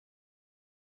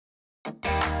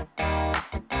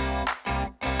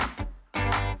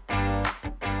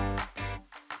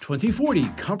2040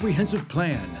 Comprehensive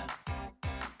Plan.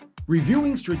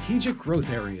 Reviewing strategic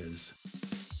growth areas.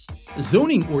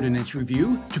 Zoning ordinance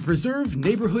review to preserve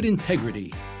neighborhood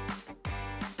integrity.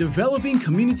 Developing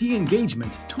community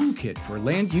engagement toolkit for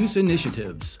land use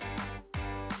initiatives.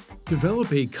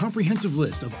 Develop a comprehensive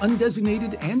list of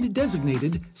undesignated and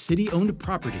designated city-owned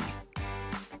property.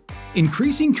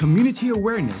 Increasing community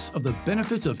awareness of the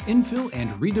benefits of infill and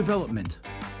redevelopment.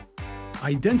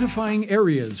 Identifying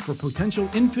areas for potential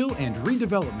infill and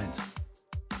redevelopment.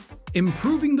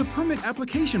 Improving the permit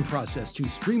application process to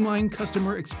streamline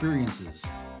customer experiences.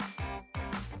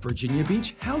 Virginia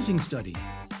Beach Housing Study.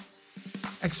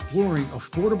 Exploring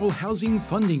affordable housing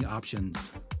funding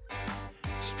options.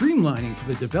 Streamlining for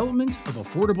the development of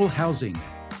affordable housing.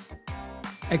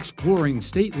 Exploring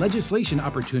state legislation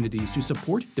opportunities to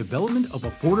support development of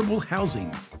affordable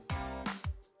housing.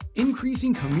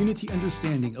 Increasing community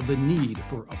understanding of the need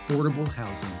for affordable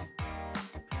housing.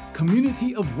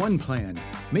 Community of One Plan,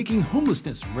 making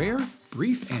homelessness rare,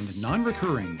 brief, and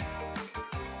non-recurring.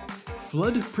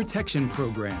 Flood Protection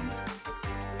Program,